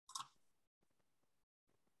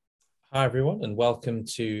Hi, everyone, and welcome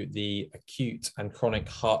to the acute and chronic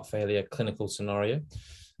heart failure clinical scenario.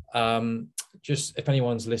 Just if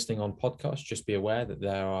anyone's listening on podcast, just be aware that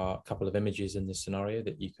there are a couple of images in this scenario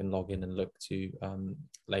that you can log in and look to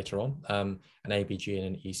later on, an ABG and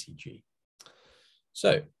an ECG.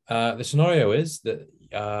 So the scenario is that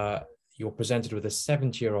you're presented with a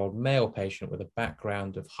 70-year-old male patient with a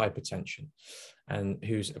background of hypertension and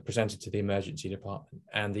who's presented to the emergency department.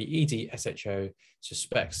 And the ED SHO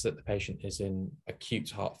suspects that the patient is in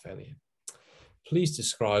acute heart failure. Please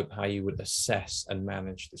describe how you would assess and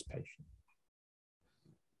manage this patient.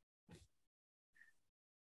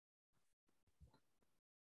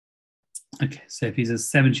 Okay, so if he's a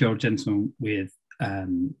 70-year-old gentleman with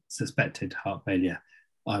suspected heart failure,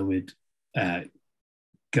 I would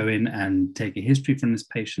go in and take a history from this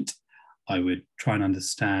patient. I would try and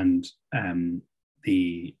understand how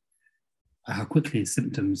quickly his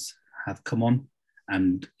symptoms have come on,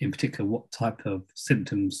 and in particular, what type of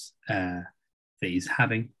symptoms that he's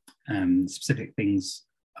having. Specific things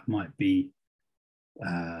I might be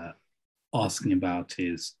asking about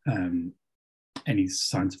is any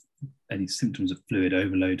symptoms of fluid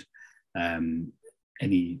overload,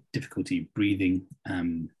 any difficulty breathing,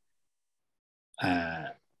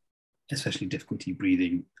 especially difficulty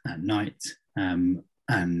breathing at night, and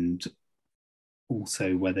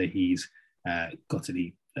also whether he's got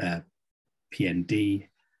any PND,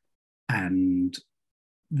 and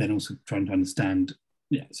then also trying to understand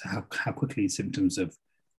so how quickly symptoms have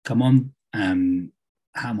come on,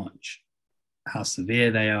 how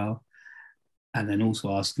severe they are, and then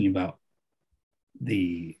also asking about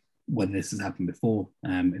whether this has happened before,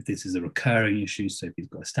 if this is a recurring issue, so if he's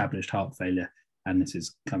got established heart failure and this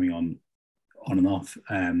is coming on and off,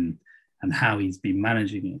 and how he's been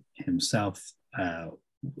managing it himself,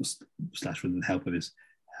 slash with the help of his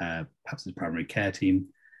perhaps his primary care team,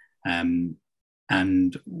 and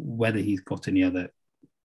whether he's got any other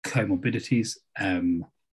comorbidities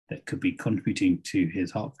that could be contributing to his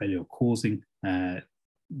heart failure or causing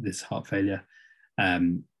this heart failure,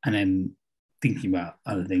 and then thinking about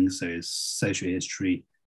other things, so his social history,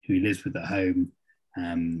 who he lives with at home,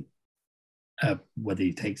 whether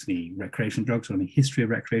he takes any recreational drugs or any history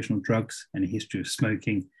of recreational drugs, any history of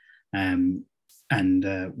smoking, and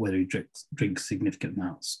whether he drinks significant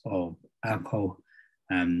amounts of alcohol,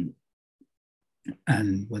 and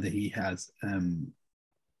whether he has any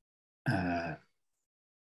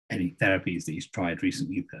therapies that he's tried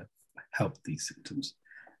recently that help these symptoms.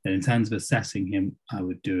 And in terms of assessing him, I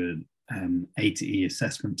would do an A to E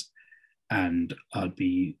assessment, and I'd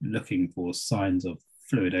be looking for signs of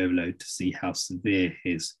fluid overload to see how severe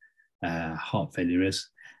his heart failure is,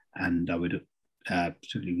 and I would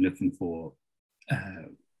particularly looking for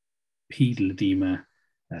pedal edema,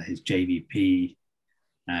 his JVP,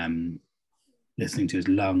 listening to his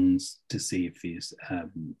lungs to see if he's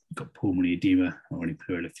got pulmonary edema or any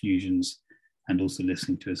pleural effusions, and also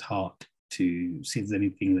listening to his heart to see if there's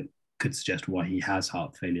anything that could suggest why he has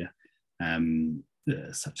heart failure,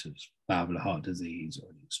 such as valvular heart disease or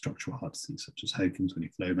structural heart disease, such as Hogan's when he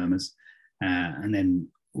flow murmurs, and then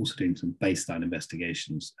also doing some baseline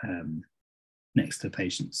investigations next to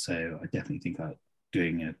patients. So I definitely think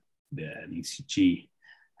doing an ECG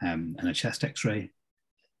and a chest X-ray,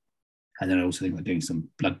 and then I also think about doing some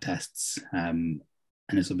blood tests, and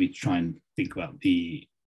this will be to try and think about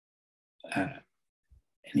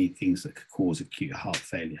any things that could cause acute heart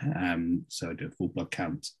failure. So I do a full blood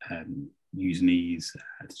count, use knees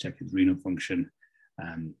to check his renal function.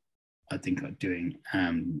 I think I'm doing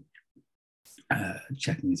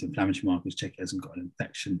checking his inflammatory markers, check he hasn't got an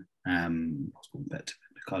infection, possible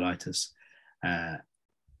endocarditis,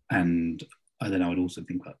 and then I would also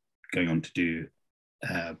think about going on to do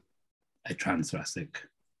a transthoracic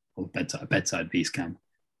or bedside V scan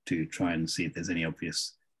to try and see if there's any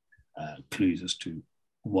obvious clues as to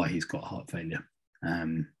why he's got heart failure,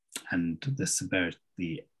 and the severity,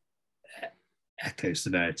 the echo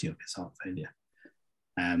severity of his heart failure,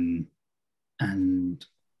 and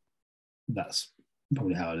that's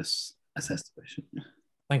probably how I'd assess the patient.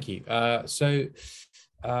 Thank you. So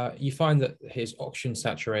you find that his oxygen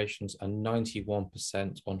saturations are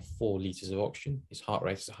 91% on 4 liters of oxygen. His heart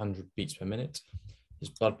rate is 100 beats per minute. His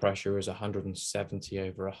blood pressure is 170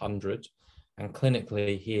 over 100. And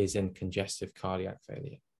clinically, he is in congestive cardiac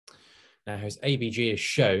failure. Now, his ABG is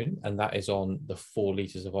shown, and that is on the 4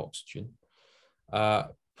 liters of oxygen.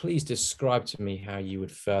 Please describe to me how you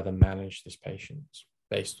would further manage this patient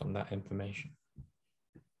based on that information.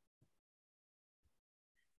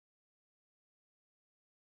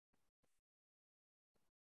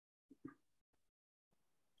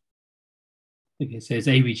 Okay, so his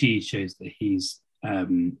ABG shows that he's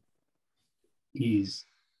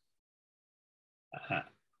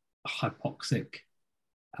hypoxic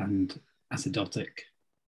and acidotic,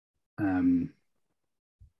 and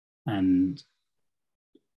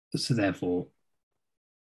so therefore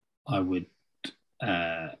I would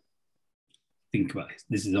think about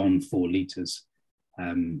this is on 4 liters,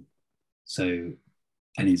 so,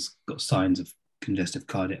 and he's got signs of congestive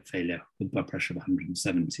cardiac failure with blood pressure of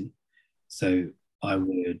 170. So I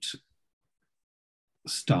would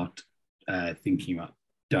start thinking about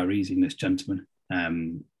diuresing this gentleman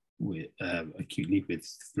acutely with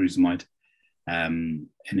furosemide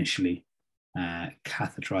initially,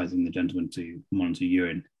 catheterizing the gentleman to monitor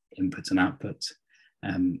urine input and output,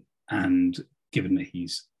 and given that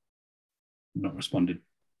he's not responded,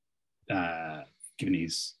 given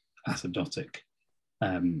he's acidotic,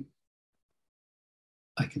 I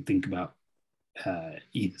could think about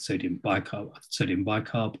either sodium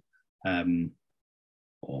bicarb,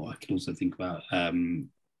 or I could also think about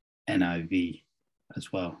NIV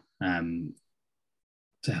as well,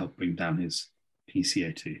 to help bring down his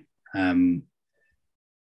PCO2. And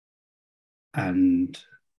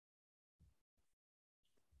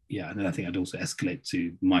yeah, and then I think I'd also escalate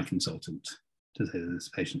to my consultant to say that this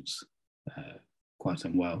patient's quite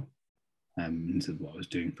unwell, into what I was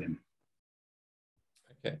doing for him.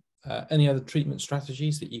 Okay. Any other treatment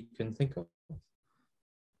strategies that you can think of?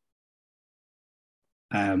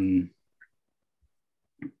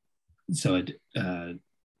 So I'd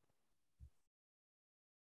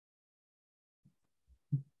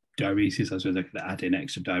diuresis, I suppose I could add in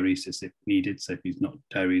extra diuresis if needed. So if he's not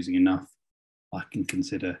diuresing enough, I can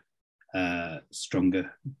consider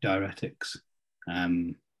stronger diuretics.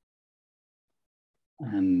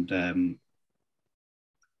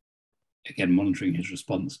 Again, monitoring his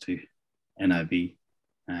response to NIV,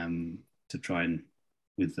 to try and,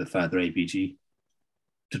 with the further ABG,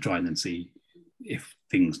 to try and then see if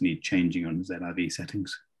things need changing on his NIV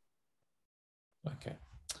settings. Okay.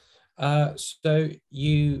 So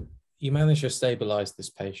you manage to stabilize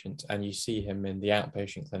this patient and you see him in the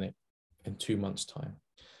outpatient clinic in 2 months' time.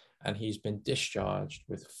 And he's been discharged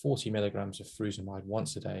with 40 milligrams of furosemide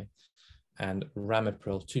once a day and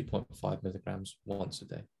ramipril 2.5 milligrams once a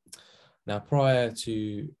day. Now, prior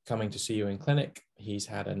to coming to see you in clinic, he's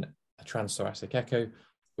had a transthoracic echo,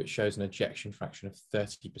 which shows an ejection fraction of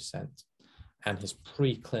 30%, and his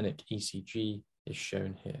pre-clinic ECG is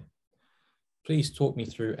shown here. Please talk me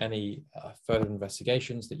through any further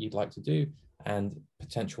investigations that you'd like to do and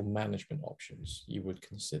potential management options you would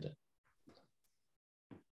consider.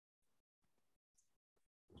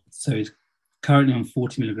 So he's currently on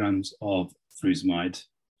 40 milligrams of furosemide,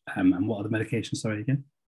 and what are the medications, sorry, again?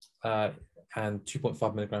 And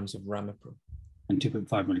 2.5 milligrams of ramipril. And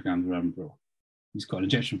 2.5 milligrams of ramipril. He's got an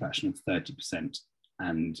ejection fraction of 30%,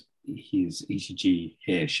 and his ECG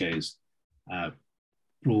here shows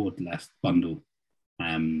broad left bundle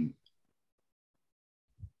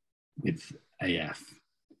with AF.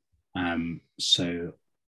 So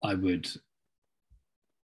I would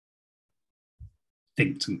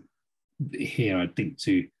think to here, I'd think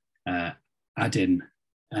to add in,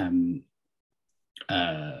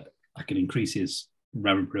 I can increase his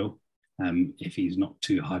ramipril if he's not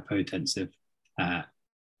too hypotensive,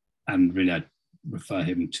 and really I'd refer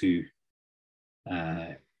him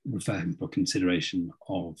for consideration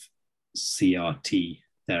of CRT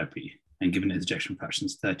therapy. And given his ejection fraction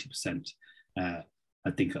is 30%, I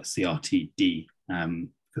think that's CRT-D,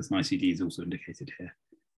 because an ICD is also indicated here.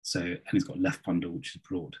 So, and he's got left bundle, which is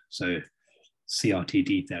broad. So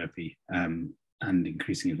CRT-D therapy, and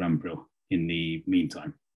increasing his ramipril in the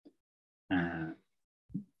meantime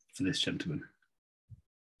for this gentleman.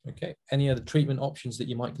 Okay. Any other treatment options that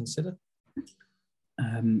you might consider?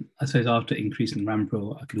 I suppose after increasing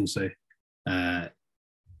ramipril, I could also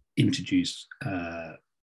introduce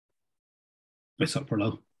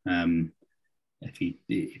bisoprolol, if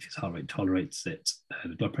his heart rate tolerates it,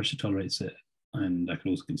 the blood pressure tolerates it, and I could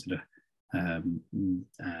also consider an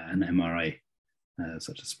MRA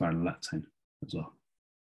such as spironolactone as well.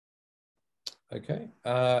 Okay.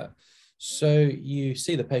 So you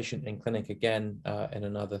see the patient in clinic again in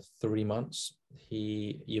another 3 months.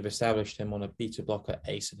 You've established him on a beta blocker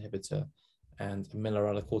ACE inhibitor and a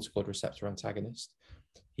mineralocorticoid receptor antagonist.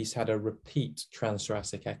 He's had a repeat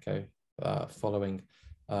transthoracic echo following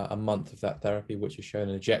a month of that therapy, which has shown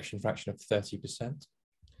an ejection fraction of 30%.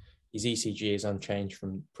 His ECG is unchanged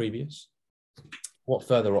from previous. What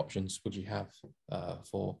further options would you have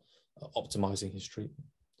for optimizing his treatment?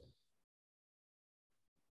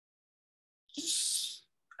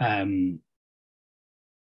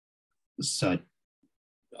 So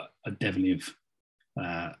I definitely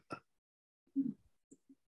have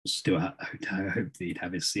still I hope that he'd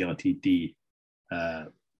have his CRTD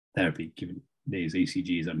therapy, given that his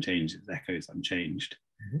ECG is unchanged, his echo is unchanged.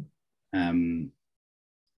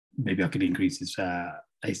 Maybe I could increase his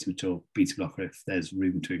ACE or beta blocker if there's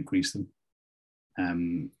room to increase them,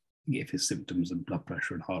 if his symptoms and blood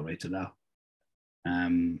pressure and heart rate allow.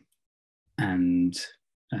 And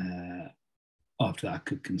after that, I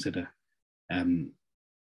could consider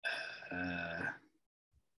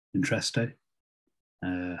Entresto,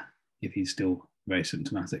 if he's still very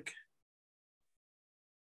symptomatic.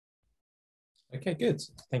 Okay, good.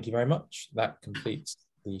 Thank you very much. That completes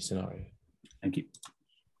the scenario. Thank you.